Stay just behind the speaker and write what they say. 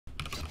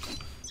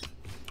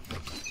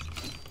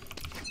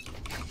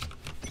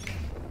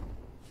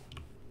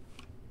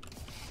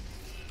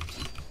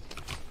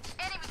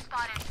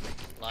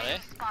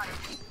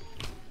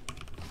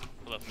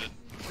Left mid.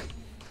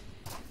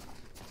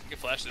 You can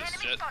flash this,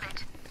 Jet.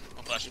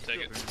 I'll flash and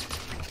take it.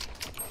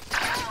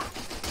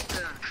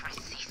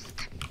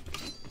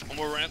 One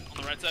more ramp on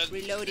the right side.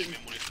 Reloading.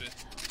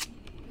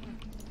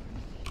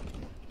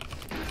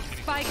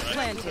 Spike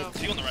planted.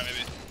 See you on the right,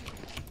 maybe.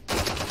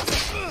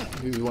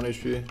 He's 1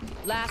 HP.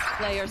 Last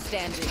player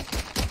standing.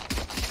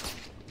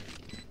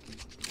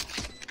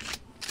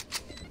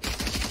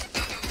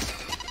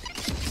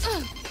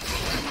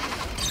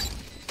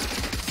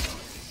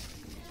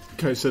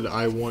 Guy said,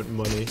 I want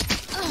money.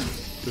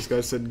 This guy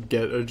said,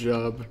 get a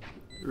job.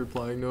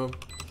 Replying to him.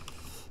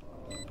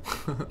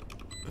 I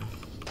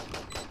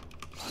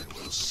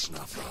will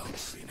snuff out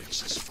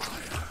Phoenix's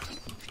fire.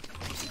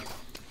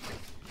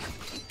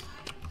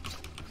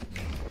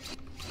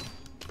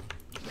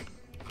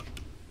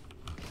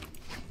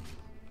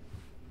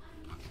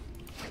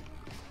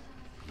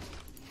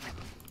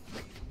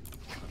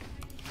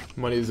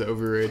 Money is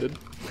overrated.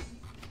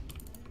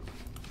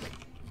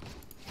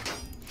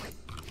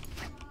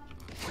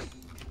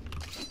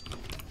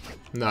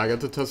 Nah, I got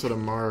to Tesla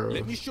tomorrow.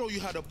 Let me show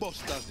you how the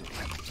boss does it.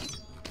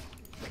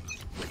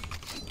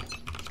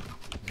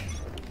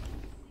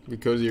 You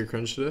cozy or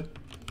cringe today?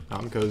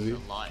 I'm cozy.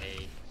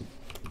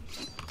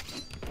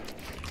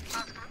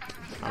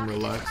 I'm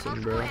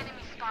relaxing, bro.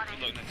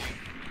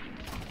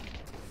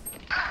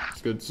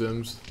 It's good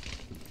Sims.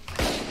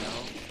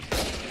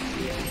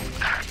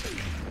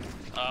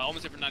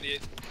 Almost hit for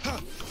 98.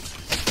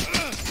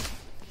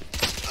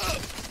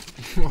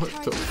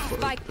 What the fuck?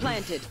 Spike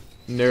planted.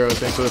 Narrow,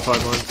 thanks for the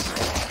 5 months.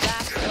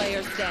 Last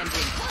player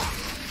standing.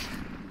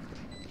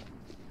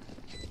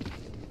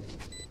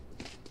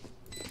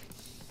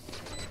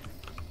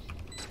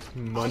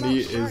 Money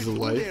is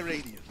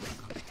life.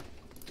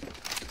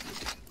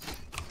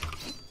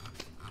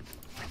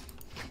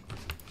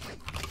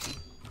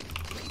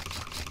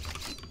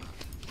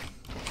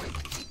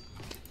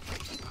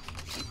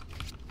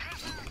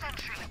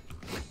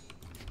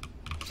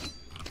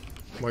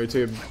 Why you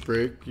take a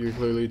break? You're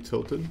clearly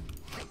tilted.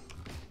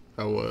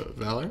 Oh, what?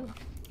 Valorant?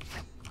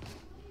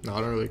 No, I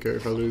don't really care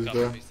if I lose,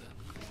 bro.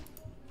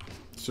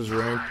 It's just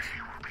ranked.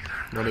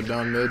 Run it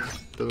down mid.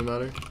 Doesn't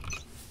matter.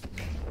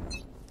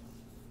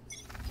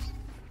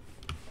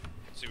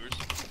 Sewers.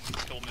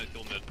 Kill mid,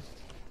 kill mid.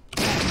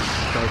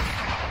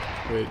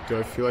 Wait, do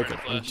I feel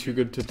like I'm too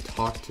good to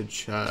talk to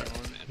chat?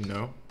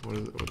 No?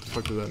 What the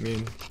fuck does that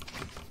mean?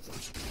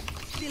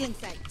 Still in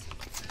sight.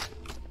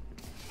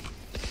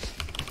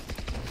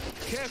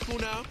 Careful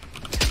now.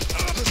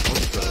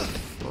 What the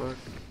fuck?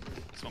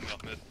 Smoke me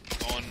off mid.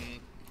 Going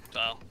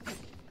tile.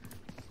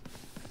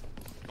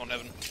 Going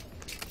heaven.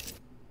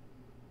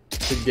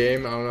 The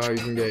game, I don't know how you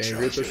can get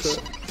angry at this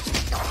shit.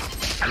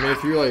 I mean,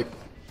 if you like...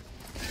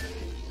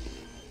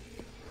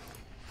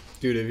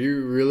 Dude, if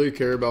you really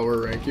care about where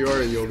rank you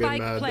are, you'll get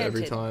mad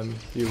every time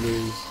you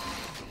lose.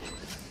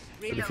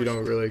 But if you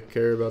don't really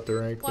care about the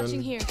rank, then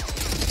it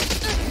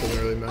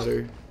doesn't really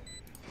matter.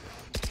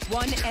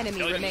 One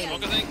enemy remaining.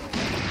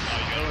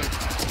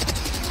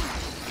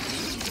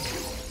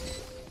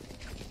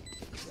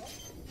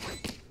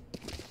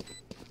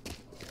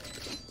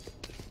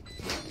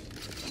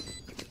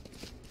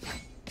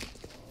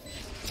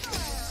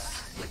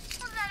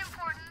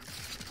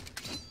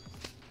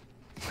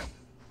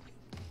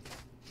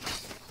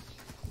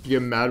 You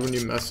get mad when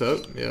you mess up?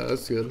 Yeah,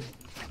 that's good.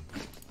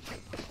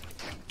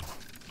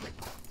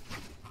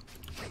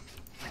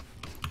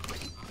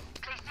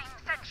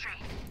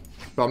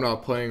 But I'm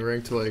not playing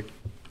rank to like...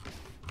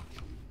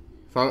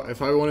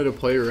 If I wanted to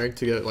play rank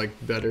to get like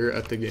better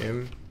at the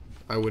game,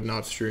 I would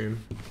not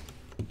stream.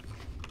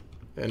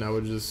 And I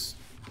would just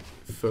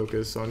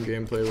focus on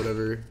gameplay,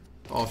 whatever,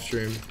 off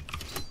stream.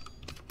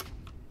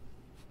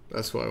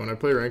 That's why when I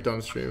play ranked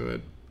on stream,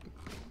 it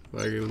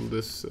like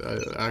this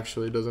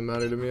actually doesn't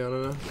matter to me. I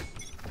don't know.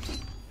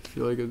 I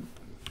feel like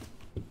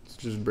it's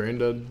just brain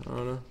dead. I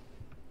don't know.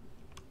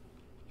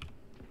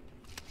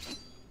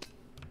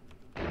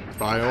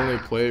 If I only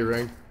play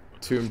ranked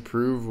to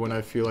improve when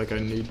I feel like I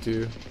need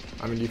to.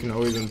 I mean, you can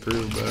always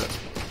improve, but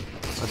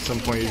at some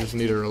point you just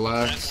need to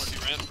relax.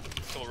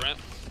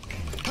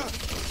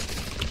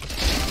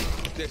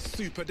 They're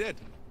super dead.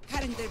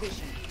 Cutting their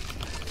vision.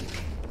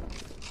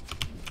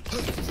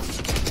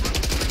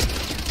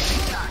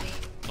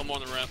 One more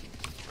on the ramp.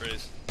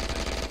 Raise.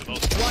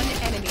 One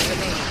enemy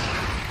remaining.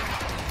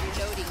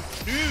 Reloading.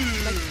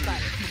 Let's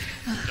fight.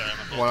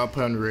 Why not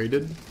play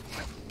unrated?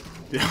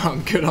 Yeah,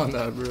 I'm good on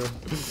that, bro.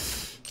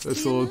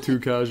 That's a little too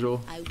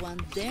casual. I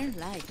want their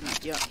life,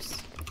 not yours.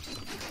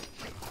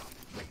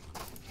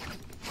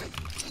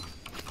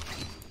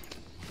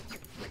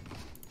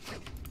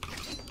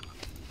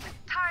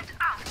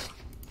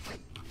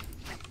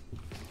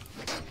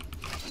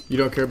 You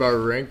don't care about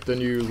rank,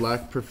 then you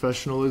lack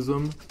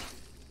professionalism.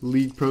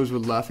 League pros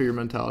would laugh at your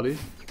mentality.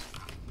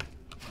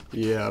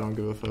 Yeah, I don't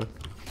give a fuck.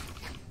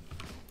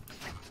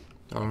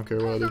 I don't care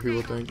what other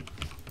people think.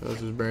 That's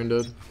just brain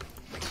dead.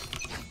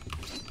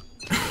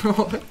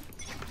 What?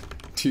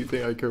 Do you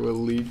think I care what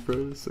league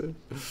pros say?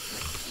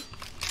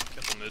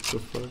 What the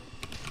fuck?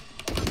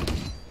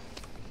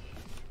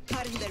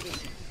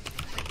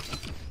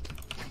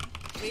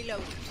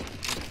 Reload.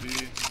 B, I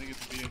think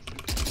it's B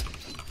actually.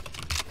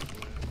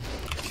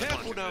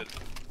 Careful now.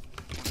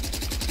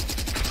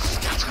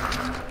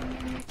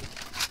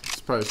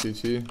 It's probably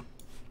CT.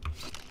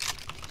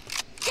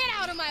 Get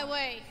out of my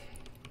way!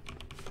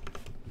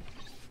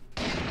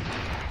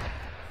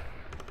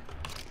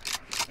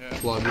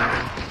 Lobby.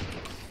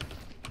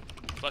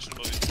 Flashing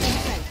boys.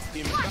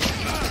 Inside.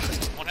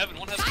 One heaven,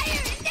 one heaven. Fire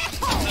in the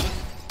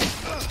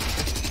hole!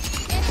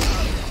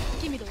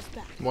 Give me those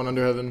back. One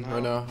under heaven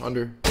right now.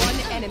 Under. One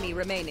enemy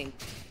remaining.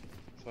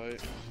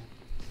 Fight.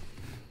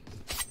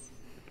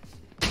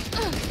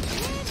 Let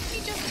me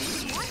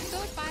just mark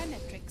those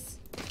biometrics.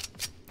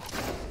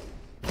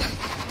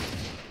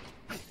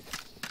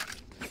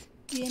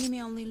 The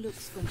enemy only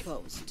looks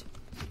composed.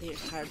 Their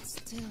hearts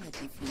tell a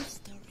different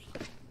story.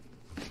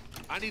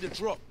 I need a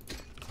drop.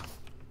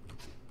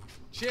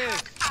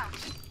 Cheers.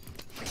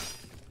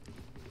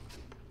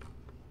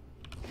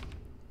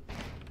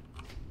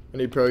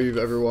 Any pro you've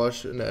ever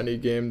watched in any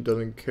game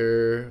doesn't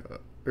care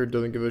or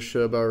doesn't give a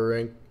shit about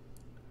rank.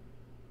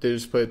 They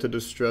just play it to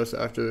distress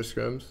after their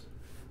scrims.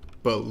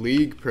 But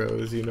league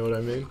pros, you know what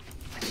I mean?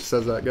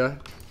 Says that guy.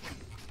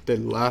 They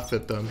laugh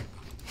at them.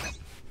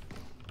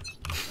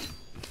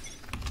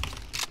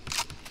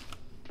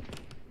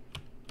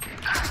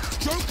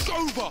 Joke's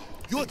over.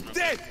 You're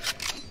dead.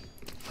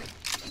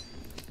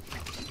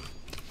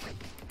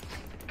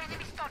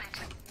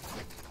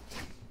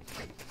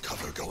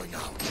 Cover going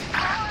out.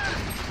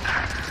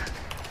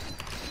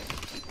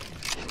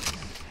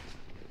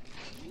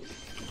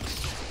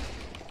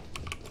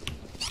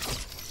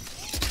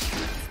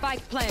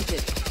 Spike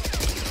planted.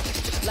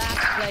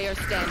 Last player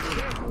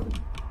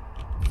standing.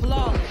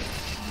 Flawless.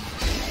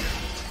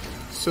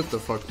 Sit the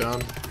fuck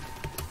down.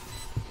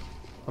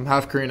 I'm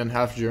half Korean and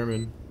half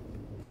German.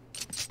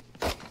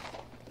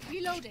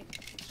 Reloading.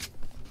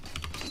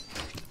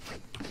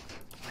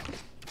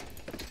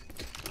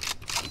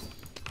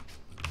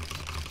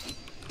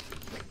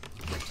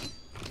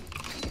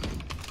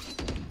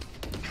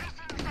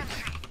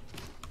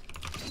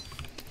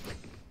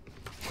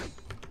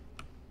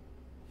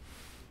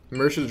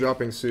 Merch is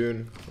dropping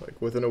soon,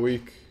 like within a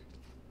week.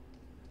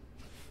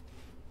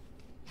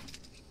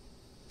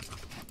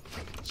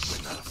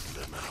 Snuff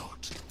them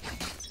out.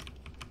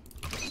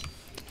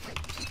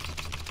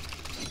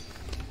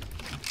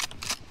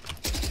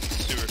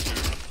 Sewer,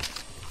 sewer.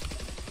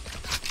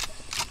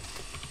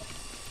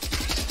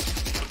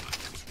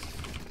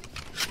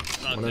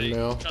 One in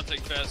mail. Trying to take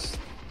fast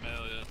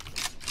mail, yeah.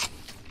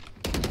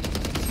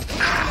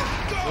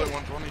 Split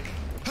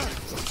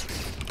 120.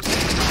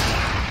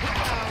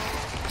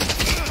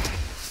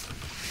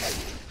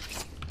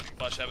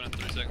 Flash heaven in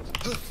 3 seconds.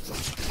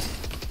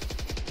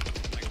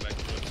 Make it back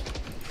to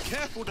woods.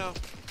 Careful now.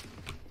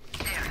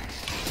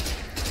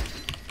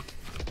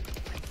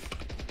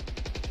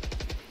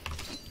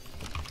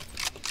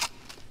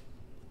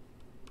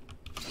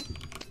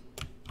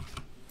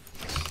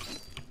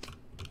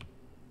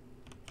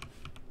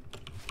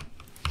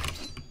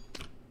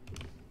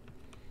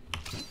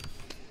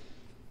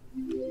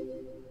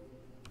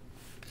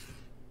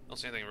 Don't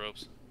see anything in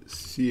ropes.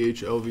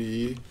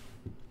 CHLVE.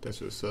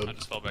 That's a sub. I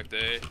just fell back to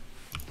A.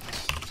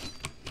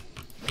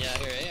 Yeah, I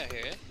hear it, I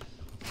hear it.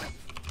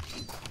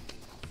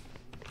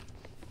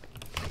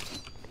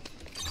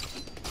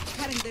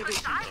 Cutting their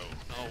vision.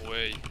 Bro, no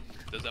way.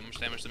 Does that much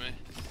damage to me?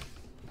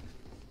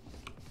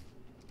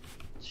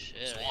 Shit,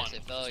 I Swan. guess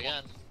it fell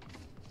again.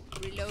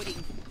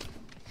 Reloading.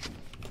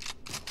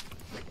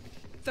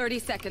 30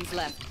 seconds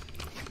left.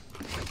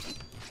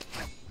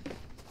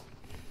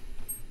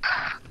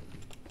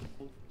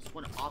 Just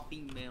one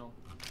hopping male.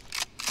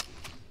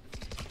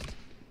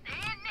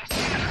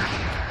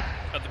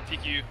 Got the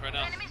PQ right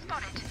now.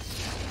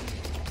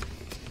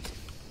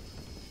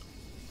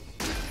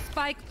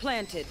 Spike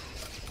planted.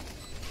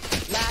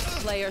 Last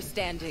player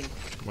standing.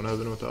 One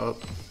heaven with the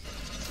up.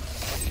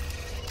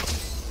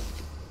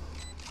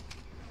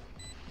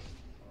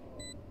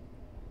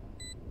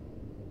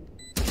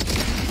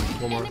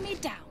 One more. Enemy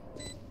down.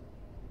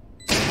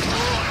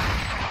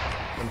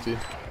 Empty.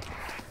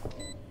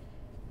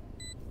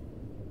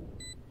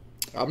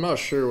 I'm not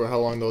sure how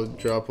long the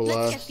drop will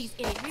Let's get last. these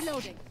A.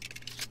 Reloading.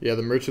 Yeah,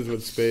 the merch is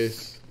with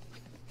space.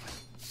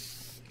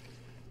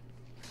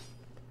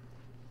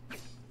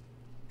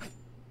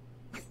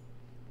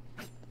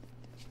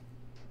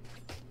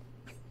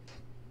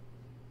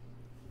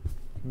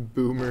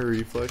 Boomer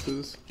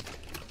reflexes.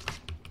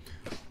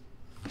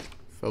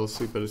 Fell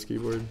asleep at his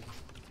keyboard.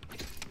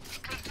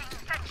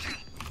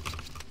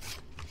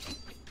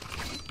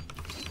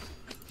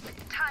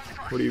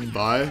 What do you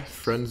buy?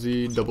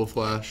 Frenzy double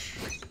flash.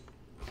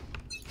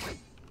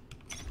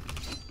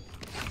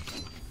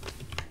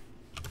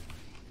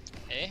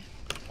 Hey,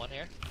 one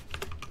here.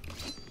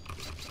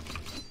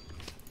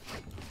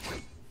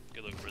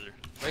 Good luck, brother.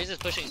 Raze is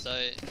pushing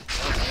side.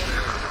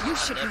 You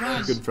should Yeah, run.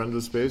 boys. Good friend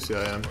of space? Yeah,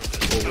 I am.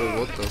 Whoa, whoa,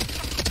 what the?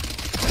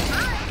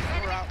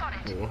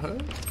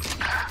 What?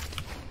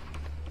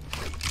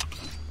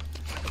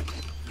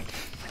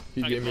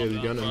 He I gave get me his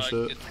bumped gun down and before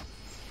I shit. get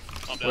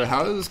Calm down. Wait,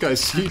 how is this guy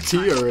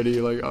CT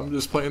already? Like, I'm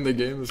just playing the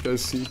game, this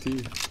guy's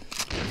CT.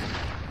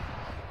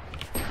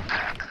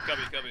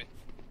 Cubby.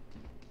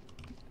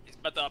 He's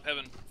about to up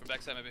heaven from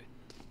backside, maybe.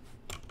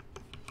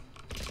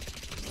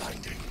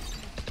 Blinding.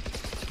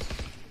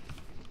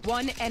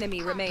 One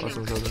enemy remaining.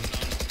 Awesome, Kevin.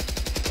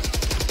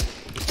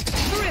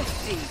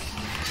 Thrifty.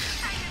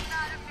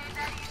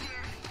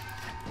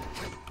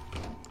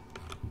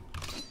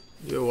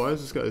 Yo, why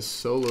is this guy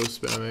solo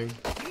spamming?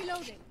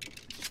 Reloading.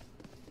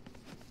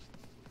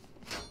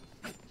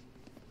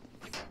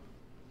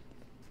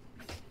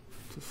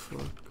 What the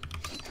fuck?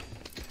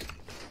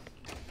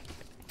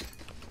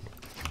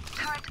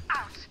 Turret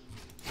out.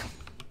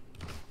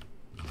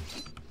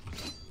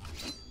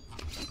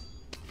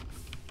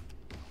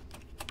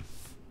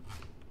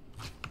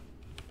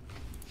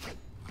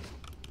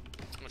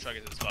 I'm gonna try to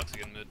get to this box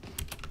again mid.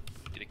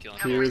 Get a kill on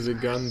Here is a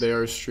gun, they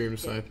are stream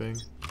sniping.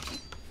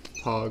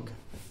 Pog.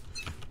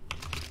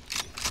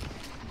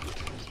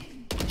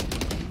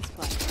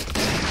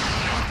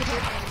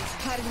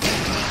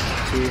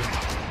 Two,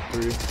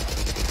 three.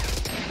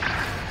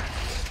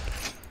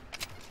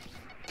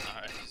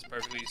 Alright, he's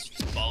perfectly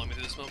following me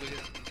through this moment here.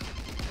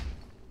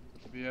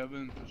 We have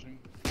been pushing.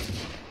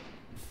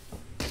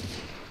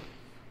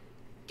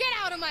 Get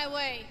out of my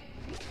way.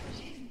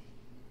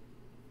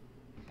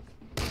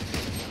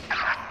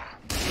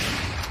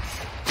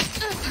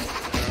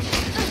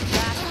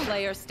 Last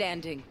player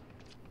standing.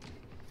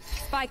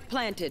 Spike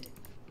planted.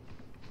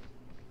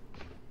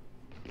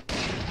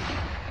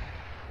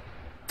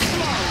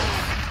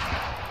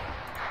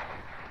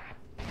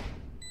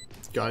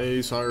 Got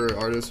any song or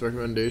artist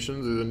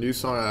recommendations? There's a new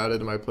song I added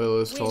to my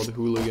playlist called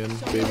Hooligan,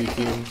 Baby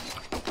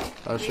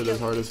Keem. That shit is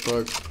hard as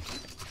fuck.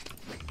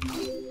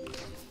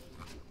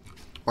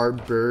 Our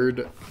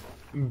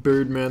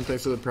Birdman,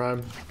 thanks for the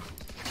prime.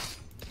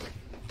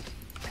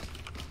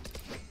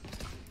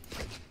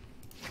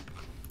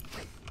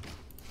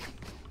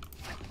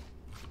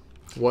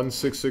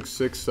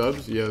 $1666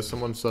 subs? Yeah,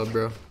 someone sub,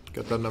 bro.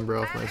 Get that number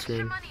off my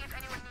screen.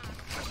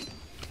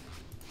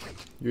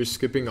 You're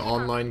skipping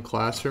online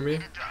class for me?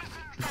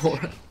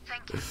 What?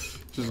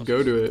 Just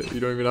go to it. You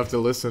don't even have to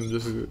listen.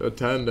 Just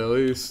attend at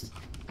least.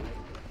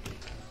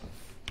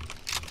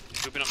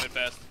 Scooping up mid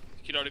fast.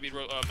 He'd already be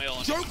mail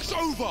on. Joke's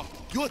over!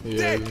 You're Yeah,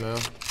 dead! you know.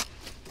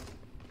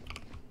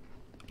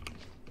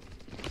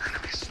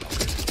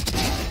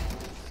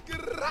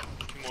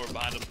 Two more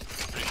behind him.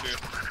 Pretty sure.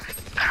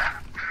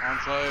 On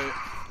site.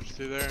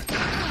 Stay there.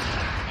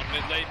 One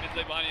mid late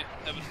behind you.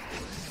 Heaven.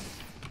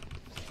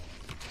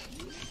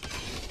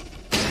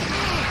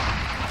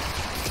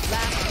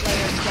 Last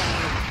player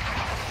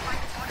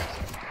standing.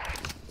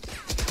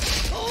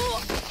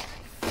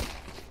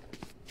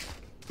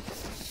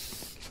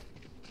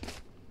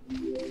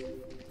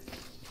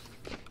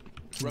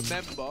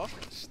 Remember,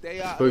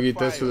 stay out Boogie, of the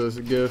thanks for fire. this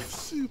gift.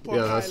 Super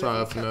Yeah, that's high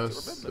not level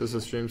FNS. capture, This is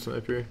a stream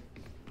sniper.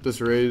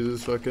 This raise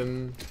is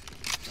fucking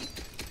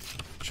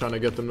trying to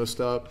get them to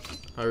stop.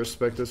 I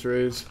respect this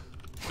raise.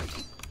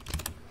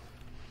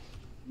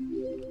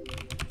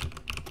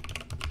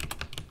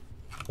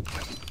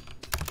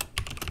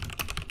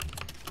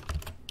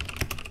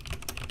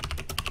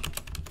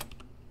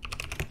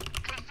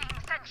 Placing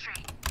sentry.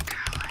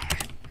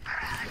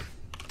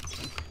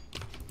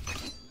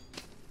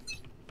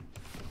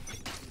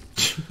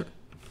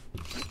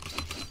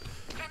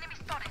 Enemy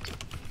spotted.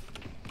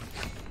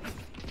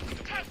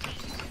 Taking.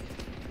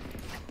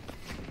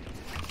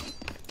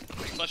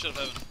 Flash out of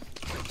heaven.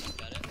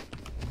 Got it.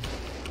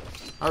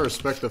 I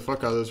respect the fuck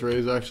out of this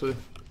raise, actually.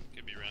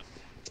 Could be ran.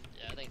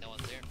 Yeah, I think no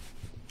one's there.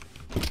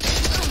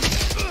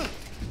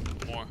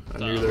 More. I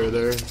knew they were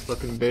there.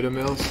 Fucking beta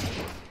males.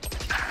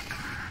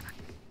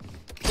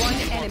 One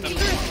enemy.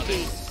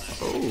 Thrifty.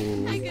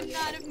 Oh. I could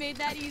not have made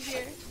that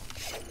easier.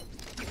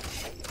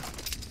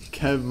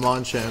 Kev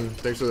Monchan,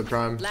 thanks for the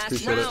prime. Last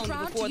Appreciate round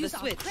it. before the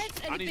switch.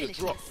 I need a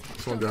drop.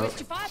 Someone drop.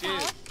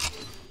 Cheers.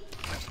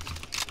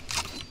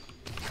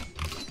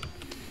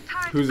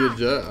 Who's a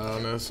jet? I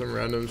don't know, some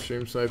random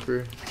stream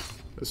sniper.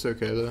 It's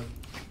okay though.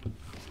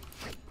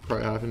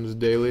 Probably happens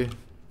daily.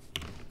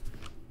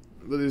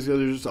 But these guys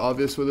are just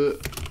obvious with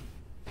it.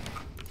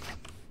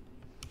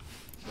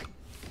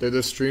 They're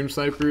the stream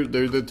sniper.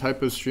 They're the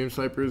type of stream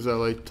snipers that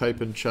like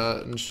type in chat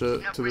and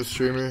shit to the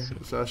streamer.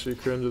 It's actually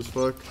cringe as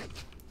fuck.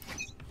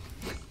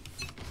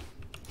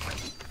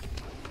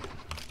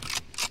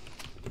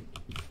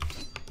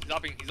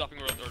 He's hopping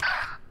or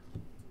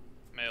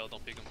mail,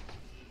 don't pick him.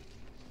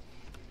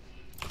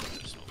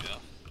 Just smoke me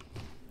off.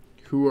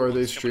 Who are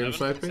they He's stream coming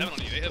heaven. sniping? He's heaven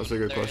on you, heaven. That's a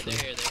good They're question.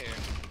 here, they're here.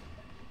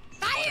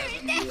 Fire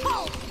in the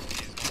hole!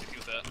 He's gonna hit you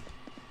with that.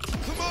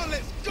 Come on,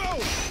 let's go!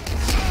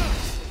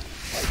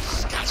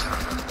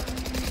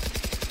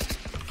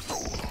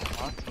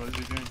 What? What is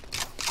he doing?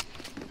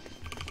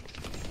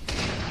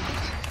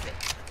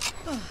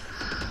 One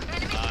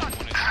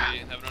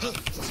HP, heaven or not.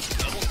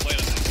 Double play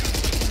on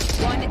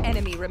this. One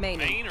enemy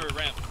remaining. Main or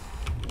ramp?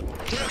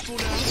 Careful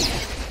now!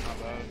 Not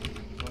bad.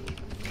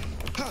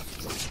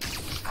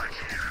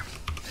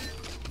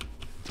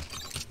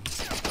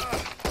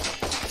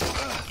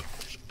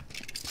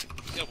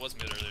 that was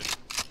mid earlier.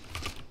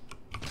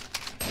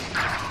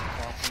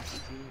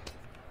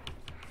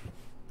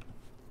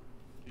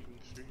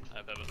 I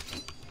have heaven.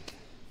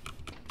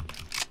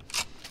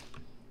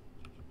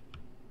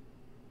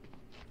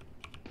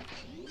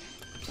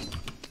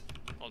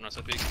 Hold on,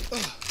 so big.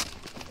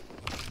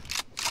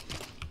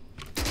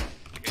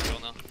 Okay, go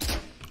now.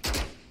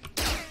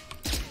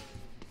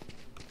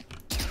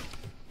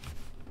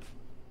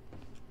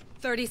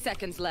 Thirty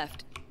seconds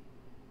left.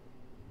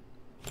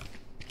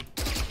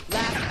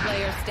 Last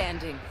player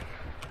standing.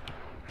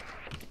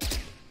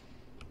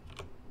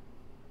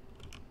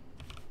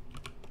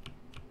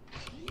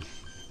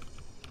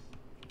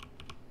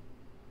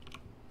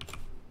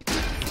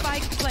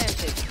 Spike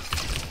planted.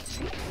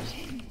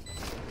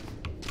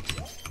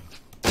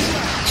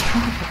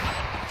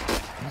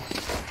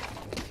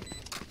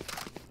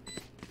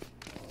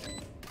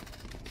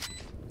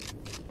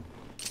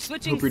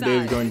 Switching Hope your day is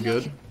sides. going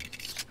good.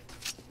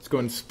 It's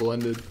going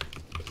splendid.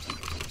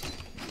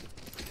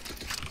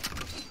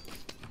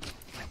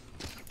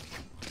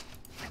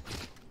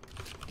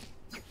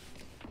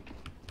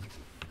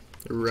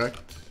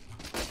 Wrecked.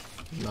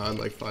 Nah, I had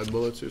like 5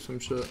 bullets or some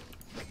shit.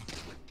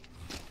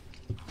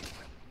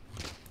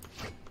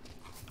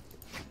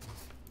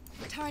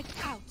 Turret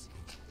out.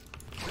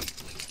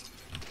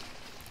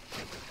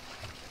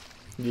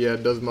 Yeah,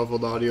 it does muffle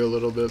the audio a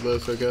little bit, but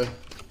it's okay.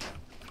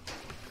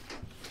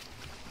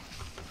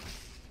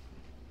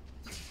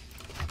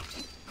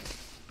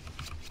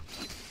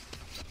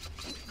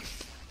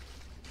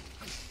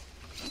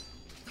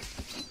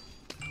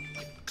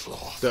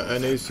 The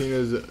NA scene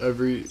is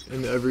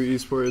in every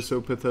esport is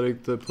so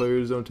pathetic that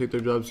players don't take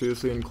their job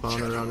seriously and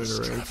clown around in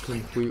a ranked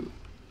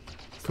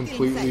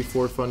completely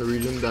for fun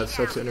region that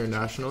sucks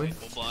internationally.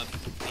 Full blind.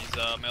 He's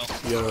male.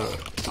 Yeah,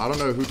 I don't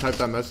know who typed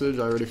that message.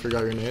 I already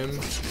forgot your name.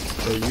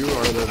 But you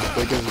are the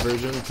biggest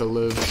version to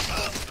live.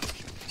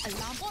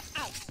 Alarm bot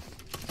out.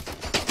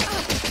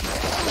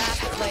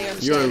 Last player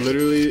You're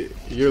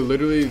standing.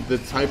 literally the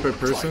type of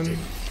person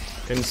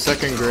in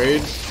 2nd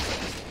grade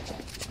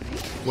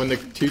when the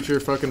teacher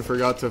fucking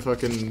forgot to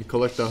fucking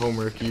collect the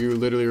homework. You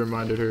literally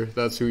reminded her.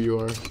 That's who you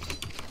are.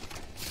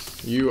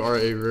 You are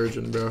a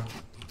virgin, bro.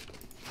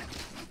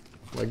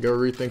 Like, go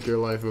rethink your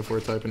life before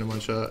typing in my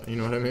chat. You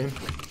know what I mean?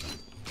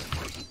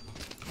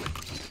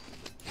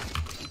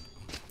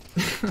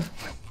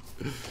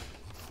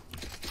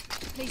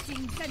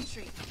 Placing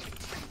sentry.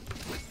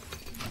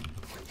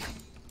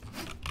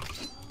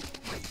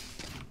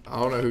 I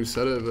don't know who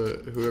said it,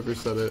 but whoever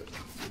said it.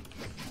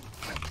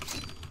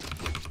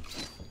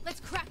 Let's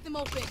crack them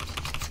open.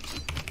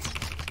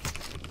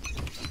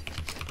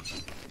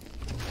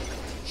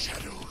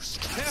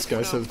 This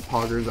guy says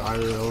Poggers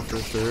IRL for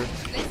sure.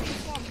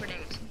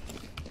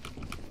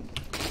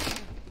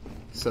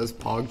 Says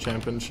Pog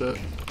champion shit.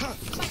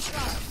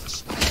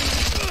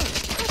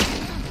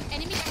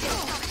 Enemy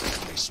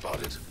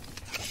Spotted.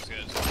 That's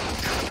good.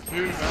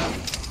 Dude, man.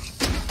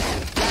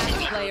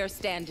 Last player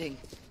standing.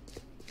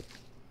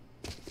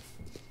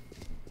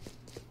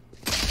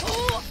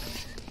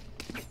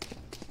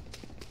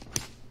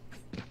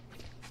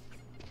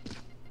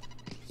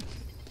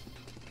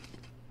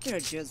 They're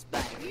just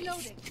batteries.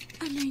 Reloading.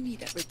 And I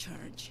need a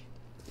recharge.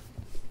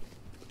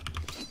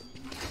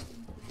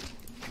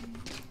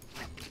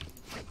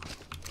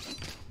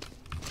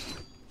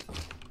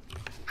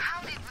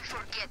 How did we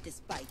forget This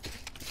bike.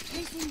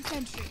 placing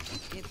sentry?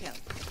 Need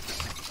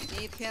help.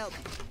 Need help.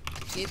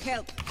 Need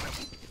help.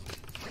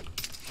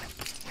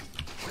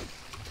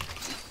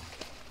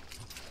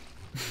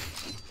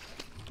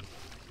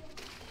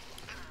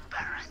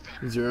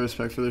 Zero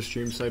respect for the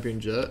stream sniping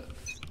jet.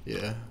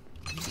 Yeah.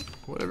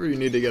 Whatever you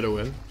need to get a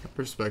win. I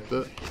respect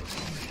it.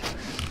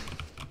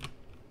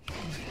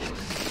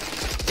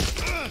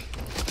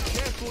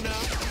 Careful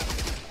now.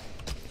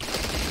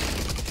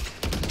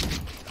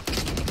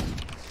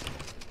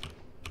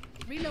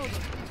 Reloading.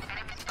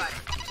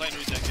 Playing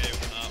reset K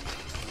with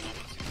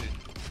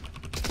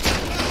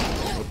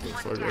What the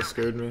fuck? That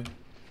scared me.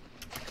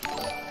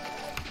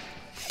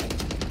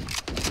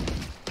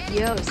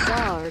 Yo,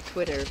 saw our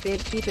Twitter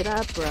vid, keep it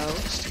up, bro.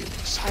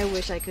 I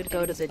wish I could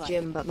go to the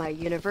gym, but my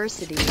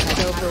university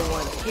has over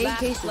 1K Last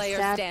cases player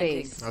sad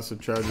standing. face. That's a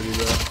tragedy,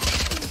 bro.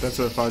 Thanks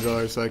for the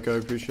 $5 psycho. I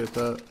appreciate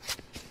that.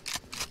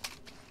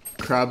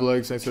 Crab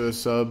legs, thanks for the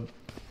sub.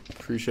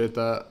 Appreciate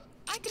that.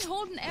 I can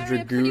hold an area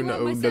pretty Dragoon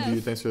well OW,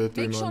 myself. thanks for the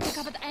 3 Make sure to months.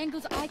 cover the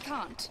angles I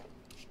can't.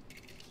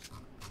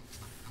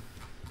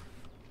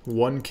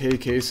 1K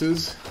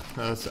cases?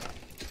 That's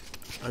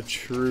a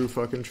true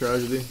fucking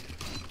tragedy.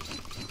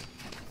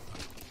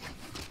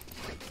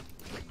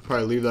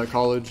 Probably leave that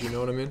college, you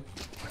know what I mean?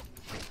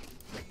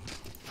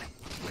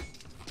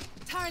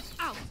 Turret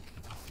out.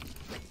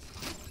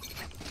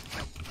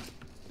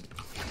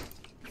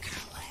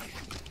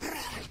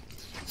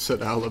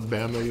 Said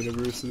Alabama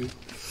University.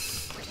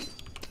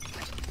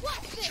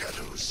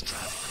 Shadows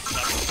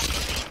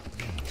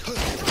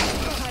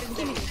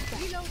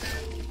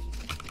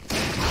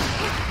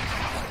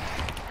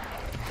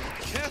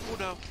Careful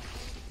now.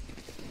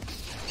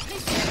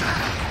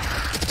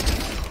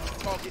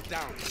 Target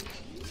down.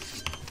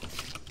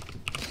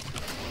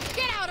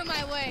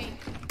 away.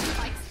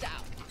 Lights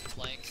down.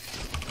 Flank.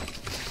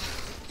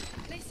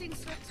 Placing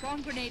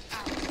swarm grenade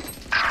out.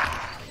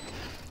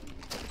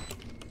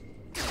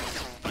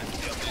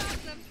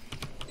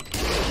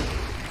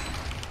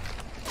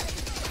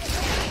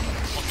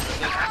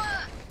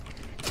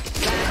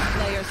 Last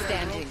player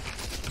standing.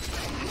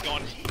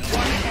 Gone.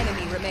 One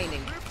enemy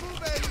remaining.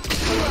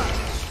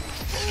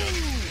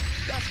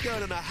 That's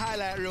going on a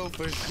highlight reel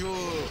for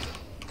sure.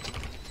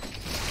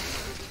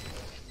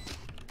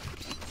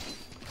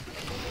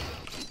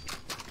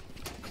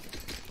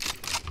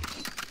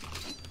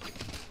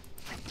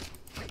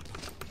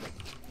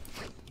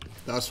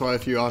 That's why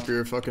if you op,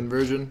 you're a fucking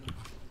virgin.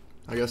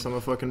 I guess I'm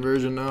a fucking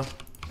virgin now.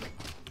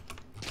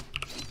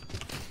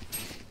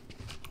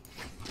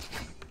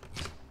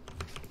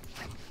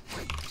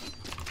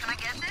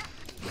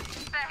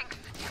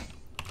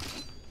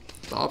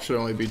 The op should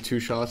only be 2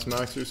 shots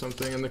max or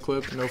something in the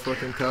clip. No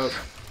fucking cap.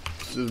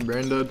 It's just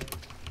brain dead.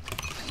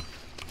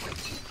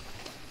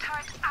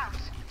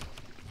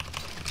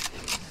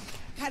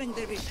 Cutting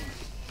their vision.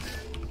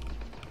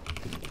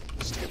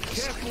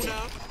 Careful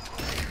now.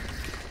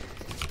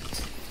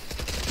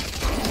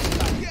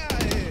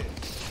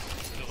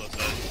 Still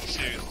outside.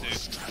 Serious, dude.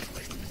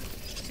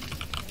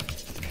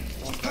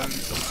 Blind.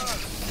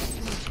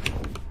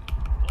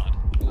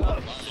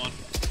 Gone.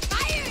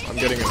 I'm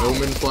getting an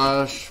Omen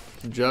flash,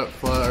 Jet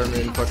flash, I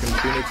mean fucking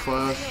Phoenix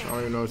flash. I don't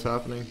even know what's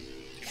happening.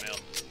 Female.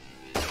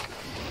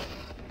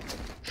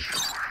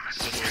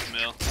 Still with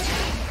male.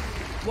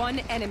 One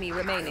enemy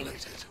remaining.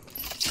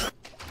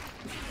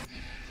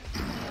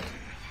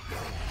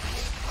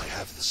 I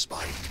have the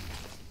spike.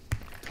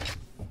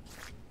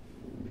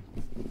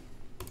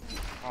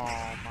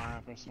 Oh my,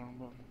 I pressed the wrong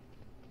button.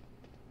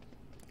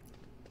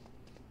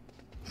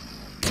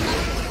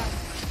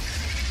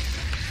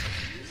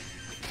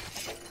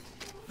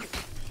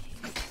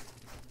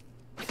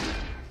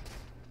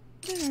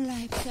 Their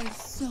lives are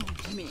so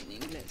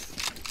meaningless.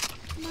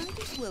 Might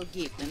as well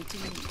give them to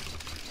me.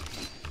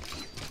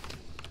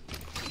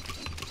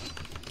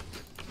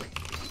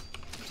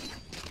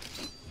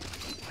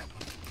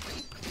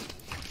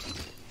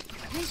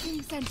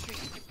 Placing sentry.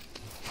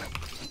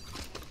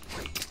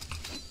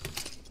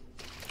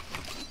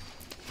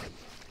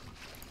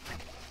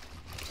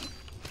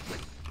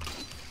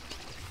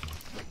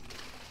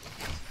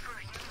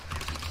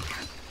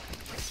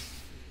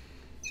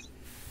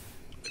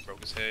 They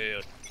broke his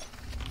head.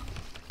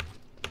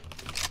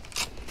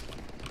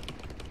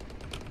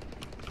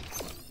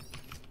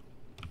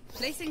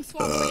 Placing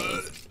swarm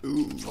grenade.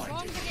 Ooh. Swarm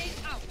grenade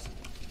out.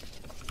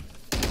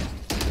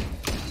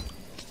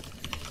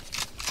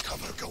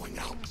 Cover going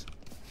out.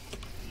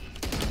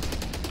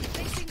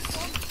 Placing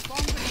swarm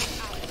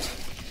grenade out.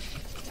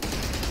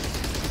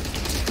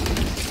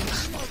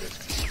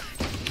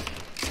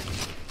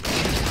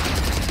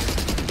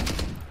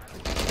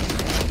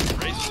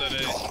 Raises that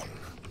A.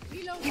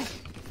 Reloading.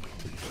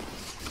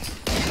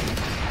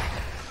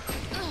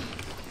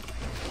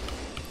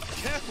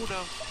 Careful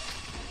now.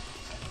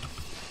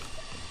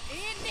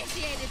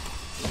 Initiated.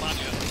 Come on,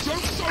 yeah.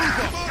 Joke's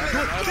over.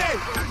 You're dead.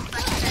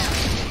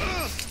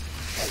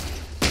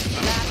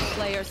 Last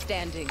player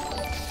standing.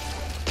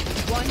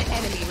 One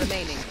enemy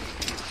remaining.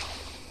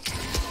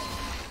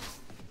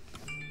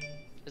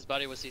 His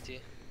body was CT. Yeah.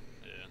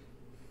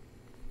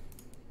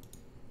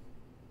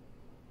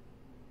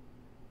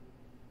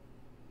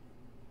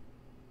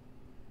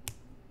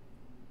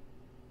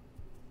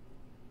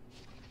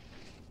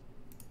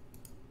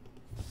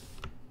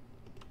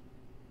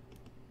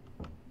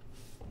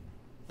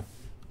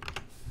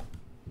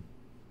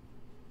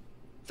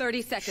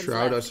 Thirty seconds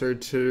Shroud, I left.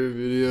 started Twitter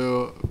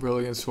video, bro,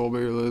 against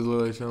Soulbear,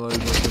 like something like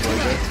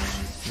that.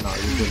 Nah,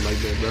 you did like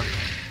that, bro.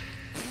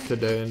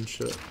 Today and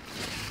shit.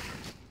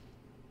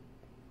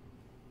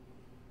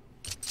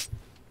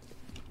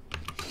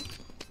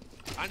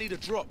 I need a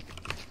drop.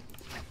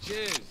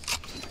 Cheers.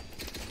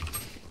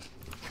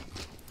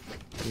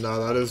 Nah,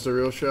 that is the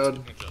real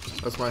Shroud.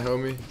 That's my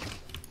homie.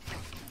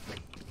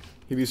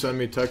 He be sending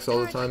me texts all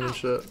the time and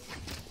shit.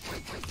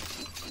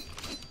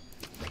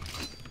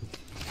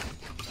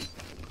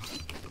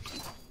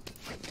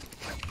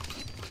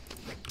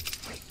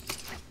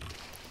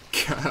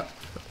 Cap.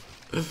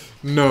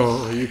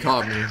 No, you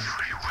caught me.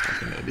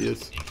 Fucking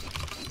idiots.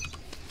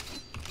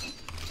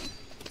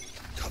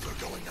 Cover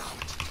going out.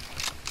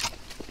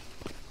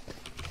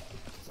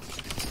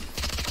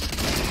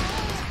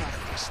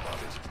 Enemy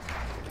spotted.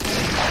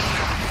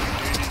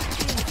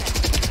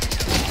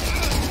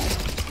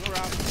 You're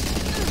out.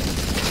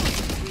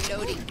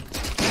 Reloading.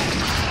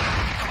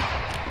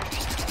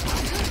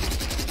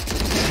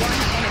 One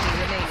enemy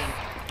remaining.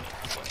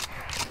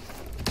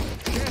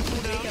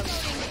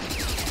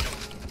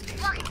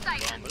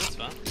 But it's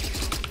fine.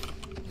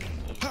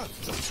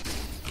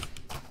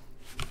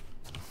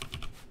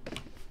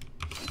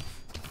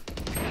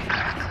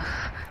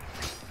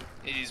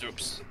 These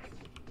ropes.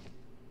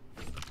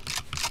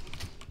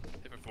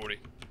 Hit for 40.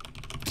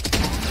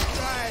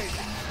 Right.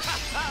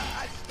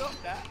 I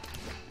stopped that.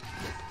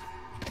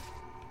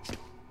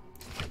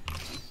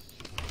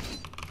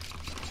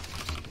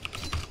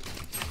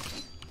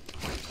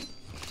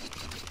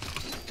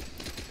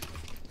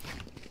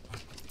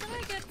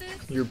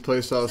 Your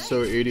playstyle is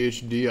so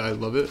ADHD. I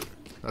love it.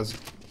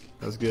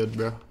 That's good,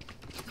 bro.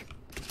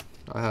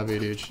 I have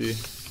ADHD.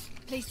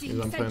 Because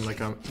I'm playing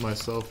like I'm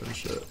myself and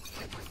shit.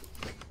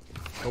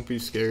 Don't be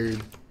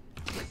scared.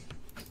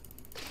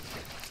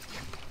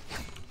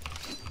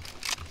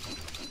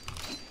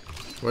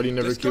 Why do you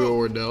never kill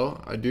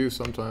Wardell? I do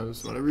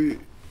sometimes. Whenever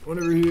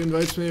he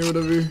invites me or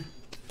whatever.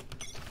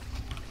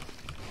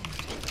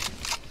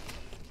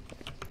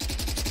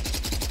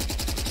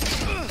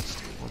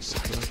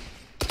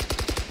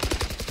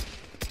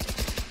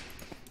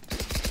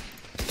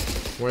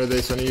 When are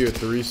they sending you a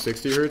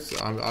 360 hertz?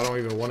 I don't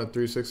even want a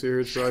 360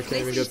 hertz, so I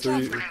can't even get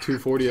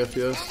 240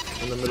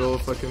 FPS in the middle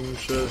of fucking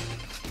shit.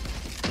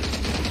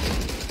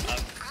 I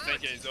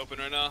think A's open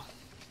right now.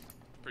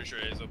 Pretty sure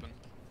A's open.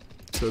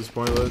 So it's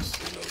pointless.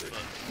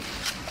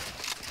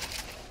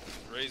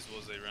 Raise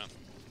was a ramp.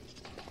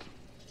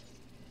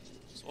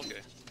 It's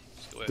okay.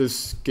 Just go ahead.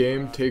 This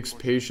game takes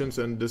patience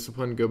and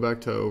discipline. Go back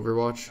to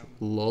Overwatch.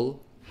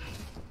 Lol.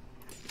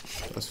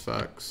 That's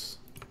facts.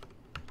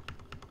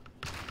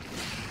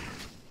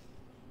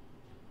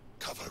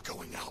 Cover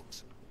going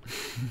out.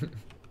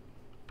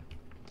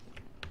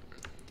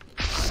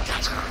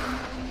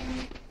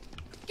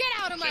 Get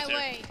out of my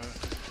way!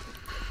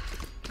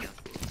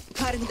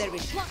 Cutting their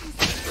vision.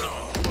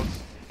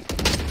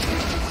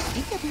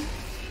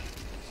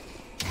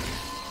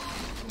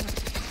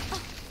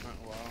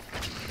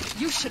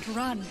 You should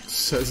run.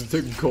 Says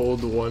the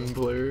gold 1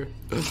 player.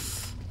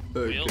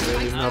 Okay, you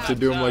didn't have to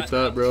do him like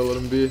that, bro. Let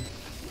him be.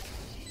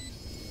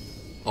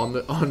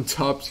 On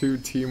top 2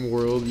 team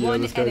world, yeah,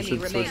 this guy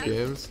should switch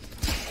games.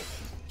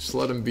 Just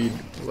let him be.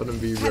 Let him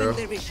be, bro.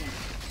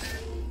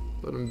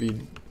 Let him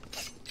be.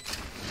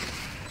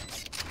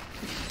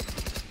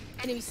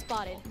 Enemy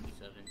spotted.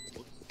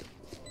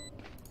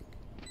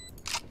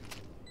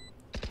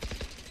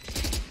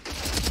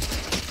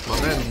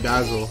 My man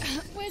Dazzle.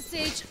 Where's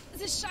Sage?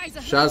 This Scheiße.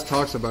 Shaz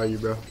talks about you,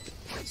 bro.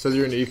 Says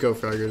you're an eco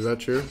fragger. Is that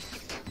true?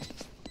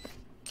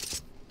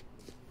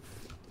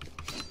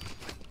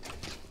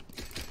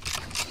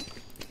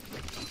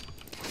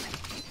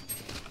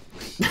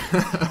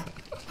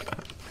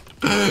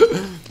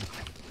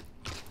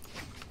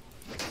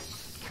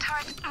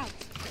 Turret out.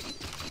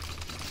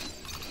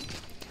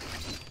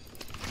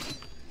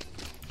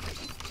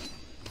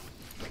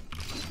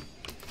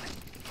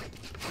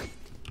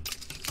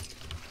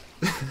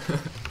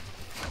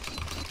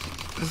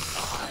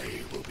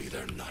 I will be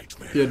their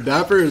nightmare. Yeah,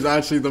 Dapper is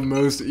actually the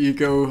most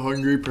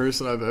eco-hungry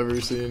person I've ever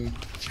seen.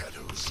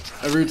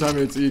 Every time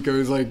it's eco,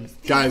 he's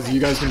like, guys, you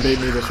guys can bait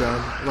me this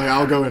round. Like,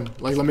 I'll go in.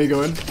 Like, let me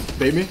go in.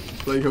 Bait me?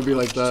 Like, he'll be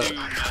like that.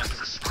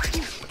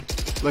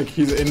 Like,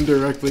 he's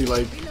indirectly,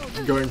 like,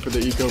 going for the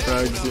eco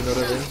frags, you know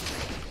what I mean?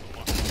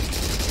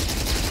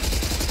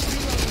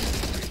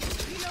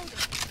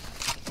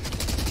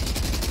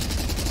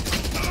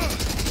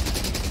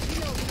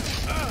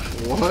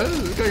 What?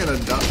 This guy gonna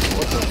die?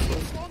 What the fuck?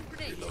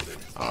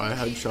 Oh, I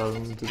headshot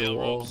him to the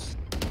wall.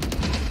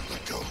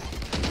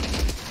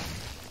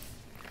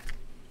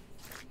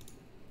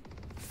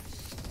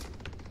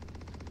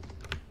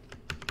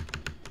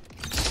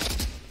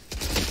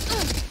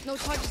 No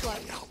targets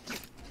left.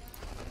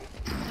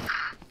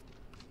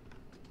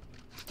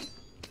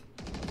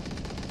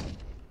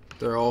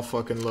 They're all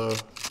fucking low.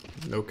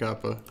 No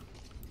kappa.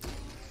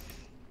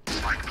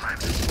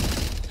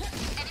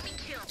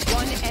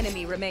 One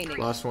enemy remaining.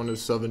 Last one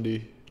is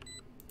 70.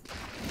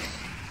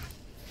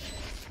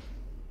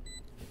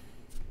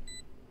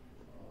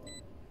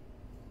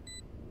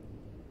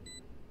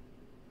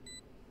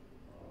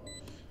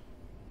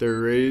 Their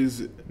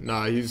raise,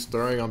 nah, he's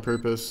throwing on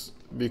purpose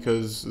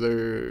because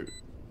they're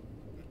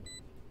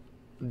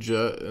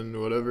Jet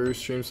and whatever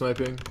stream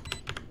sniping.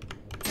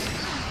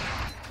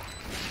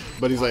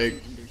 But he's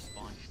like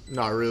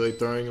not really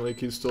throwing, like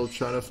he's still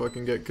trying to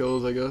fucking get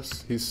kills, I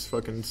guess. He's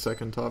fucking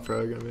second top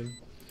frag, I mean.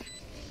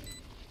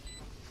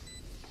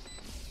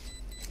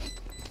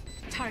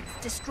 Targets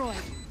destroyed.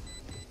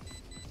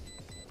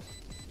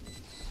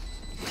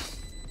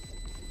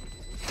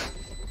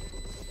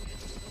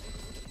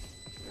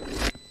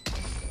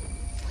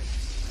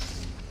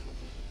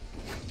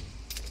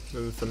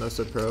 Is it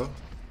Finesse Pro?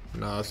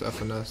 Nah, it's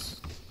FNS.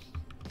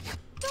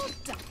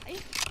 Don't die.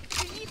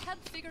 If you need help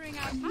figuring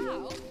out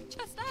how,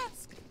 just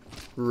ask.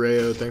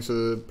 Rayo, thanks for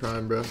the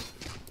prime, bro.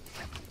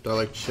 Do I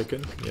like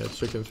chicken? Yeah,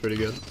 chicken's pretty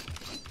good.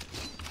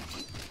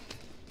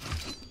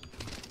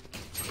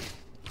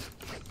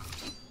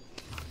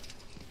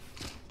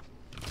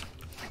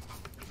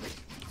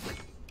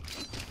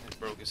 It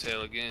broke his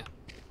hell again.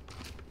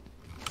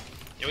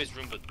 He always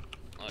room, but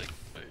like,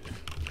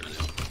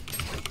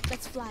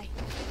 Let's fly.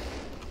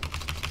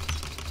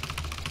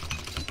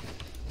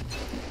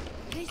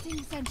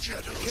 Placing sentry.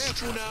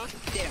 Careful now.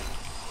 There.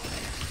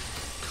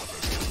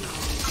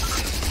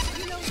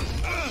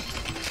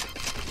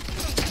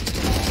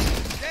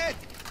 Dead.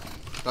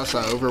 That's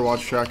that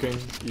Overwatch tracking.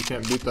 You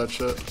can't beat that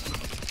shit.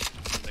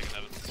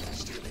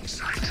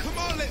 Come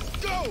on, let's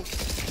go.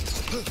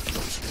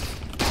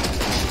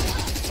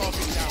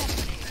 Talking now.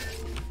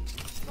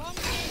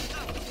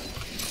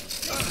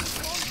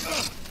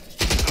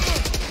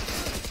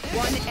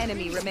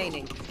 enemy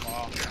remaining.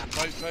 Oh,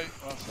 wait.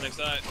 Oh, Next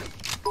side.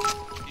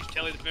 He's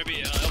Kelly,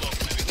 maybe elbow,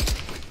 maybe.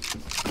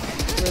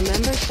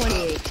 Remember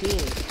 2018,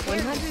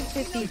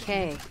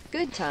 150K.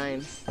 Good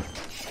times.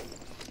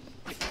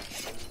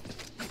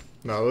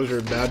 No, those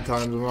are bad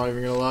times, I'm not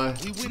even gonna lie.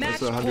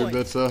 That's 100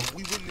 bits though.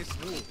 We win this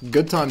war.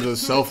 Good times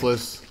was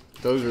selfless.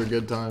 Those are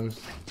good times.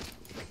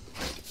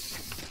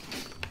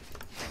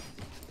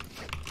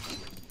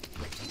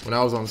 When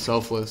I was on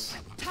selfless.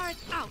 Turret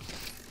out.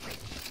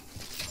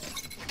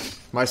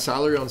 My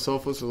salary on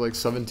selfless was like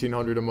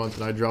 $1,700 a month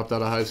and I dropped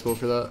out of high school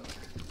for that.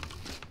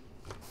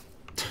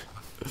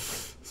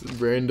 This is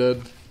brain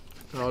dead.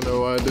 I don't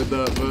know why I did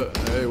that, but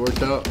hey, it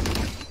worked out.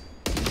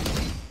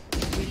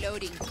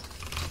 Reloading.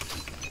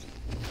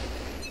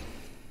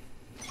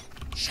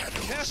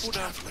 Careful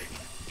now.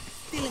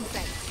 Still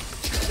inside.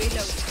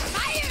 Reload.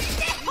 Fire in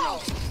the hole!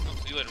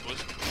 See you later,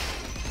 boys.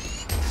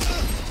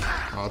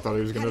 Oh, I thought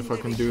he was gonna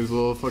fucking do his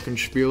little fucking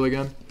spiel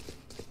again.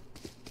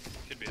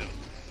 Could be heaven.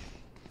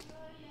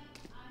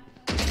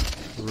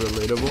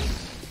 Relatable.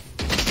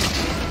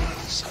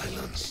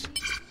 Silence.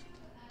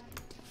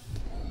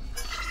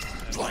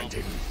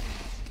 Blinding.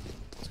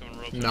 Let's go in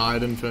rope. Nah, I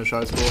didn't finish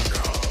high school.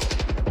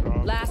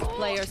 Last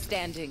player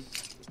standing.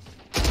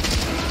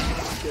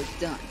 You're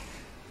done.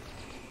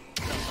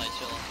 Outside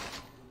chilling.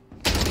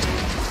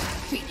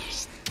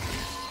 Finished.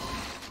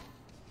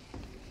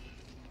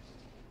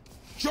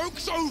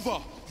 Joke's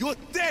over. You're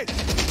dead.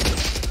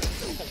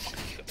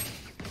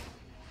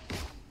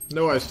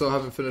 No, I still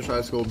haven't finished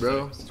high school,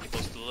 bro.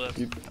 Close to the left.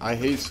 I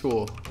hate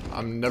school.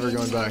 I'm never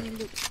going back.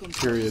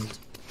 Period.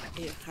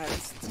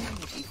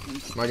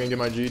 Am I gonna get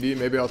my GED?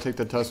 Maybe I'll take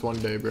the test one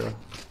day, bro.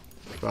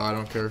 But I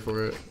don't care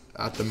for it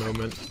at the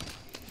moment.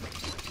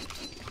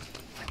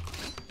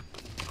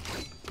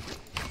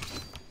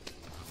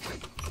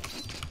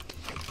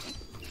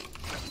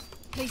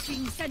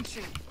 Placing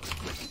sentry.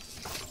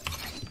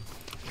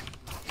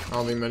 I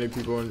don't think many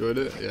people enjoyed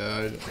it.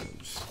 Yeah,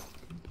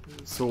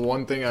 it's the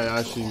one thing I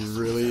actually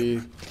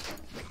really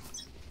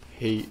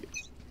hate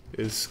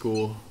is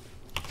school.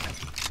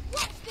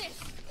 What's this?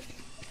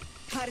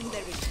 Cutting the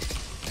ring.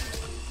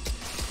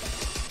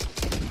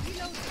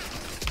 Reload.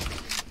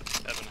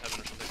 Heaven or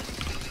something.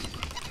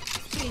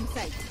 Still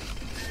inside.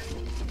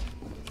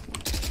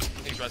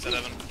 He's right side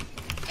heaven.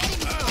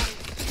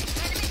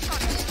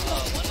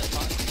 One is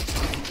fine.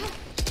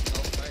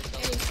 Oh, right,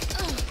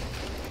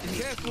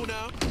 Careful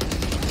now.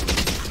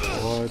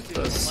 What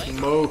the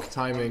smoke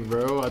timing,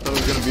 bro? I thought it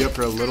was gonna be up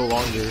for a little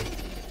longer.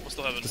 We'll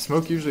still heaven. The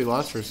smoke usually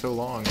lasts for so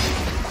long.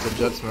 The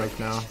jet smoke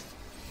now.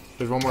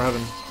 There's one more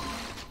heaven.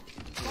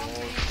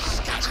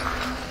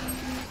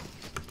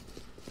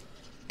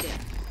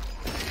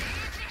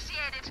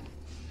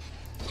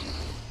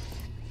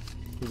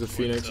 There's a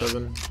Phoenix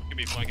heaven. Could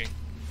be flanking.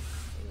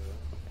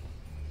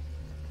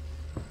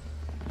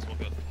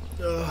 Smoke up.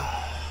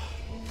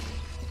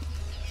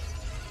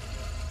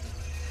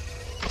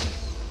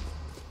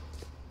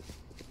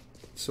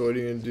 So what are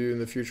you gonna do in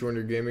the future when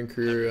your gaming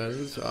career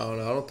ends? I don't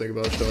know. I don't think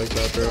about shit like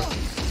that, bro.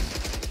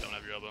 Don't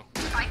have your elbow.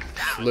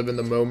 Live in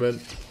the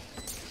moment.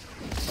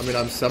 I mean,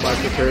 I'm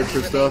semi-prepared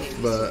for stuff,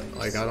 but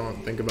like I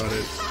don't think about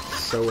it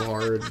so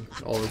hard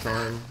all the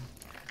time.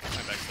 My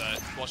back side.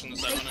 Watching the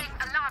side runner.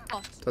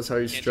 That's how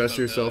you stress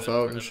yourself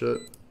out and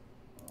shit.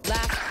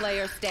 Last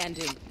player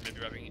standing. Maybe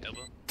wrapping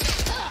elbow.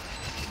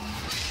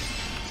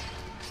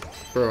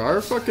 Bro,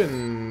 our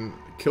fucking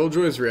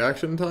Killjoy's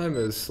reaction time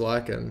is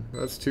slacking.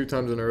 That's 2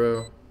 times in a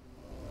row.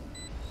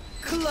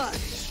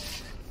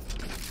 Clutch.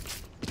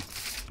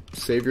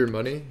 Save your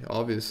money,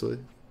 obviously.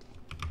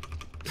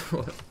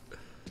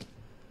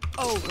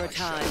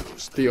 Overtime.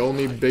 The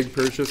only big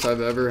purchase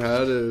I've ever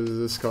had is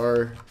this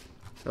car.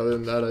 Other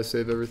than that, I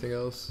save everything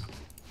else.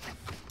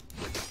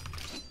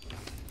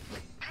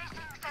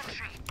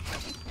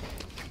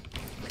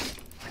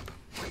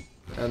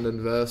 And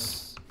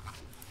invest.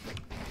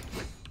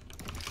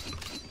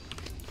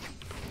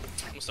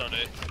 We'll start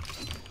 8.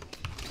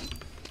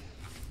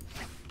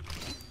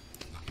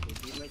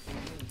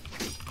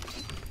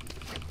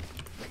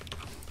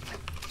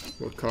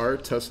 What car?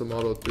 Tesla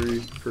Model 3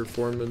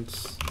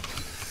 performance.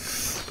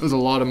 It was a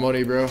lot of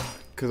money, bro.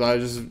 Because I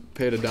just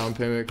paid a down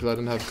payment because I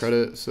didn't have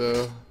credit,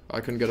 so I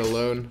couldn't get a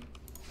loan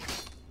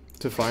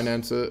to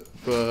finance it.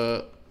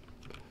 But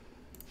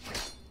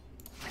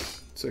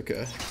it's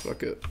okay.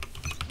 Fuck it.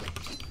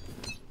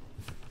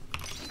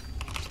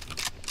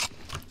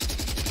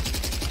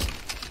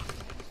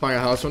 Buying a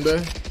house one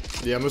day?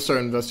 Yeah, I'm gonna start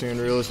investing in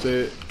real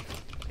estate.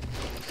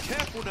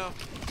 Careful now.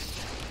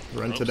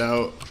 Rent it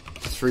out.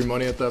 It's free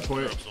money at that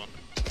point. Ropes one.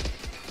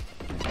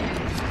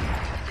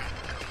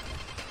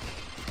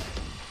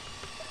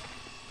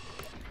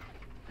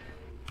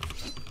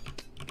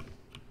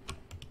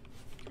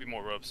 Could be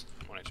more ropes.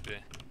 1 HP.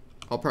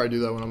 I'll probably do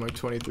that when I'm like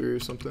 23 or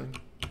something.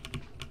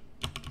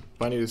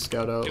 If I need to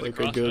scout out Do the like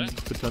cross, a good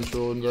right?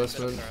 potential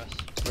investment,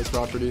 like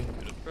property.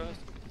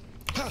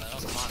 That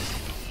was mine.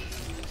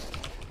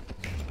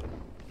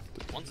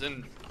 One's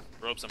in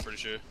ropes, I'm pretty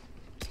sure.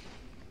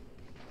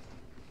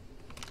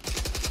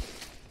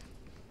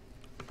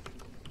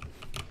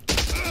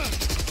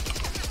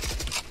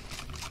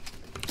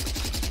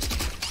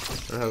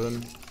 Or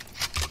heaven.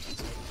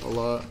 A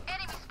lot.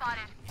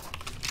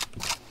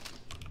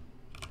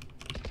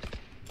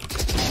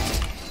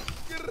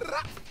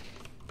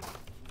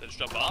 They just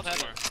dropped Bob bombs heaven.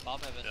 somewhere.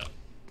 Bob heaven. Yeah.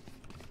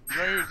 He's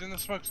right here. He's in the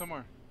smoke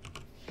somewhere.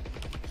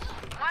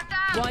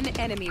 One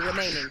enemy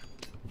remaining.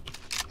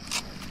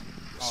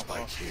 Oh,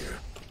 fuck. here.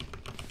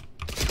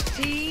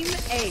 Team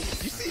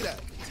Ace. You see that?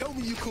 Tell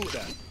me you caught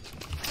that.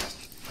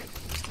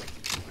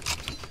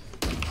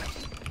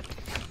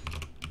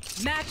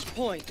 Match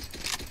point.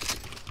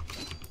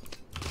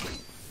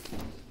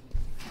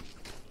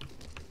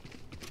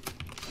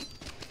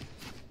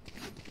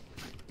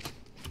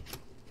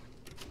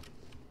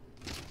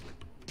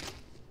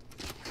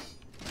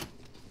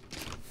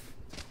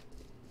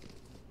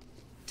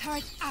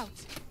 Turret out.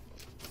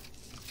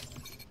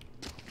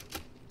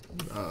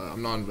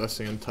 I'm not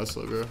investing in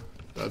Tesla, bro.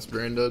 That's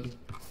brain dead.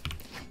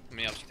 How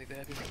many options do you think they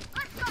have here?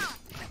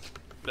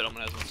 Bet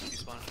Omen has one CT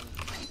spawn.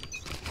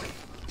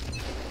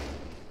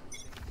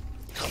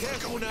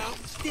 Careful now.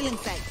 Still in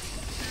sight.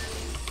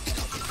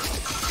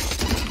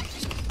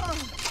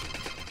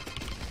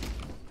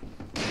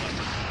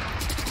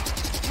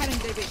 Having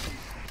their vision.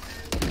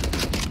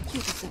 You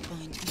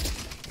disappoint me.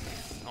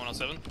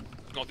 107.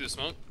 Going through the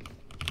smoke.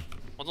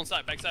 One's on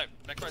side, back right side.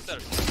 There's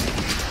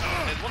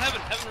one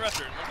heaven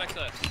rafter, and one back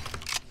side.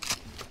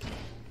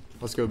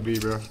 Let's go B,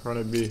 bro. Run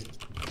it B.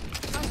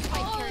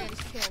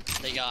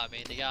 They got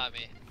me. They got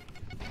me.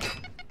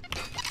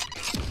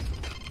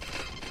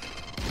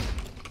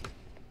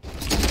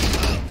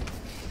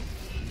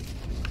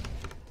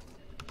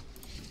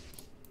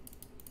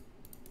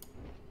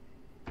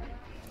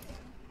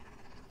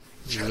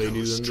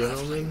 Ladies and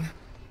gentlemen,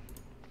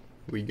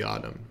 we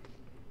got him.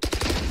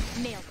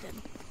 Nailed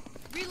them.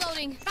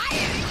 Reloading.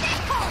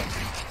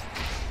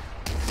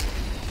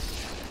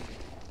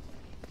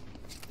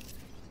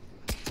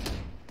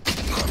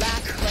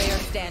 Last player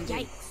standing.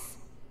 Yikes.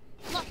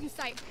 Blocking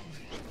sight.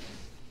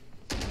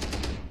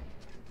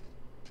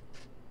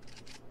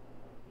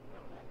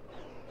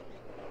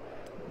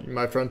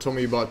 My friend told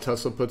me you bought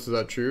Tesla puts. Is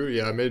that true?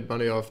 Yeah, I made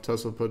money off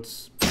Tesla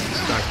puts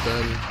back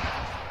then.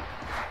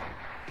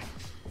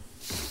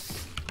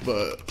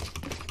 But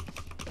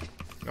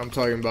I'm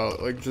talking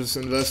about like just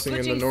investing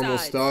in the normal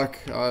stock.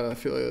 I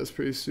feel like that's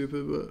pretty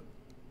stupid, but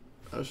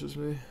that's just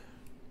me.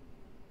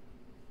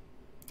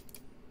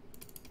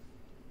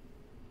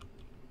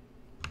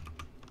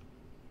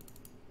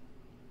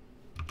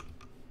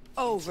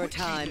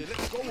 Overtime.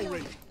 Let's go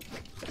already.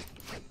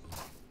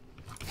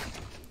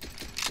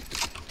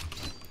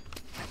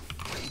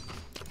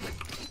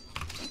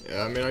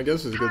 Yeah, I mean, I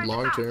guess it's good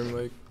long term.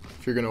 Like,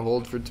 if you're gonna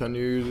hold for 10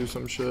 years or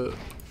some shit.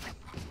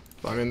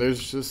 But, I mean,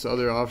 there's just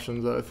other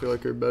options that I feel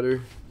like are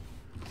better.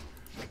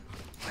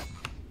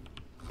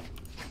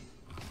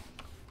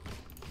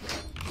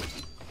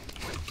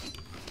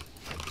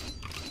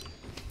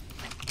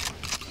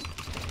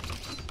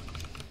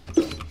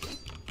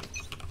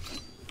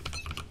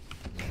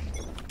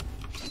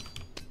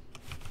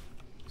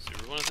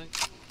 Super one, I think.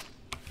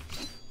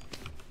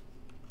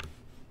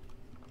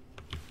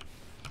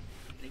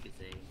 I think it's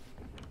A.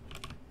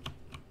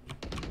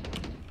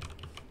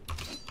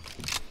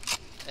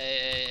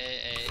 Hey.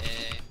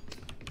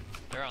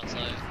 They're on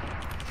site.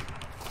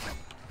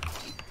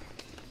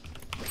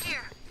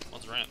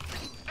 One's ramp.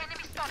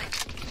 Enemy spotted.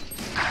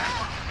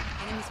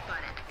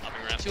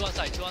 Hopping ramp. Two on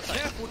site.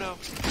 Careful now.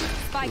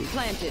 Spike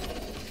planted.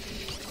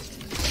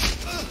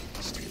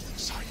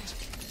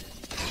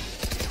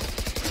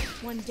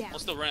 One down.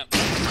 One's still ramp.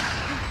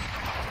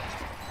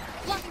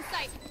 Blocking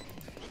sight.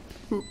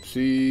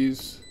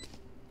 Oopsies.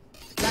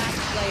 Last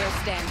player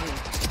standing.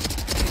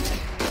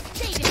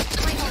 Take it.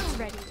 My ult's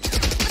ready.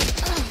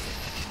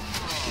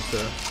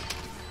 Okay.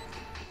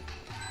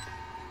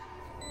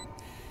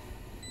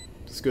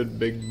 It's good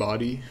big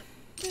body.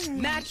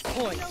 Match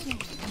point.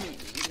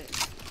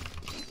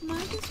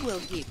 Might as well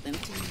give them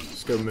to me.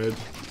 Let's go mid.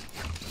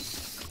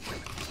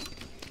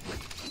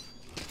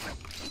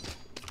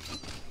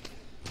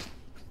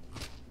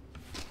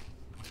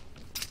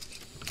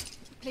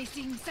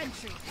 Placing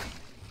sentry.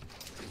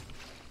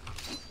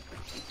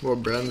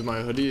 What brand's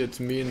my hoodie? It's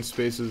me and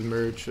Space's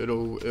merch. It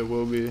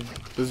will be.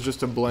 This is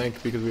just a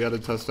blank because we had to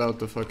test out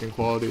the fucking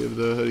quality of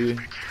the hoodie.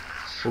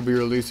 We'll be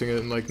releasing it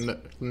in like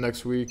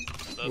next week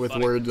with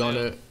words on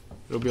it.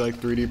 It'll be like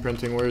 3D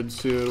printing words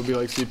too. It'll be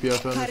like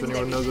CPFM if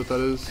anyone knows what that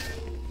is.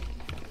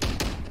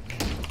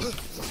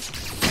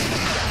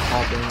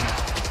 Hopping.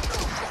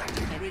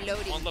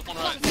 Reloading. One left, one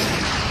right.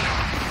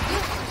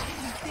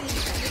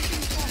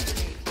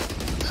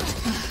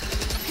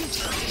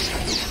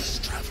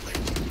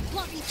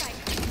 Blocking sight.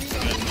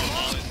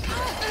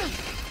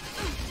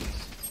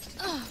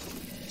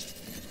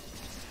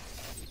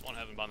 There's one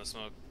heaven behind the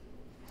smoke.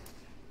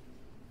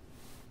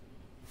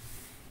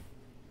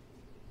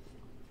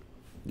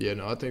 Yeah,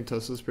 no, I think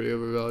Tesla's pretty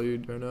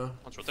overvalued right now.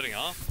 One's rotating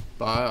off.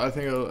 But I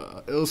think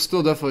it'll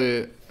still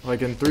definitely,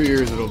 like in 3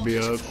 years it'll be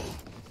up.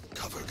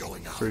 Cover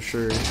going out. For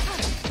sure.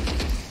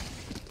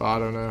 But I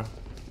don't know.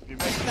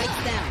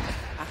 Spike's down.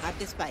 I have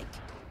the spike.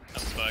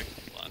 That's the spike.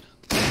 Blind.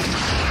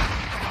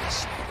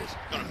 Spotted.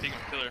 Gonna peek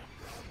and kill her.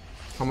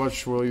 How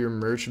much will your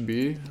merch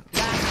be?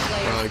 Last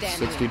player Like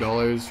standing.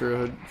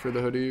 $60 for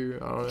the hoodie. I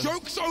don't know.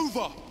 Joke's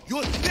over!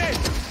 You're dead!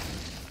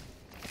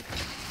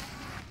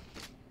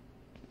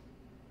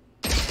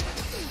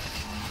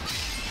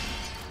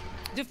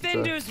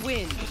 Defenders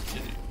win.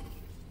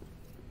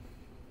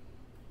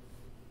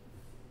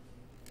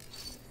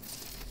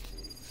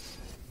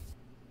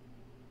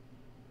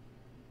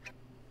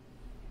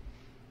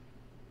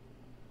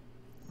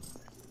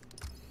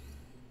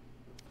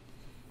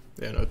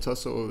 Yeah, no,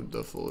 Tussle will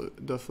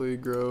definitely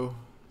grow.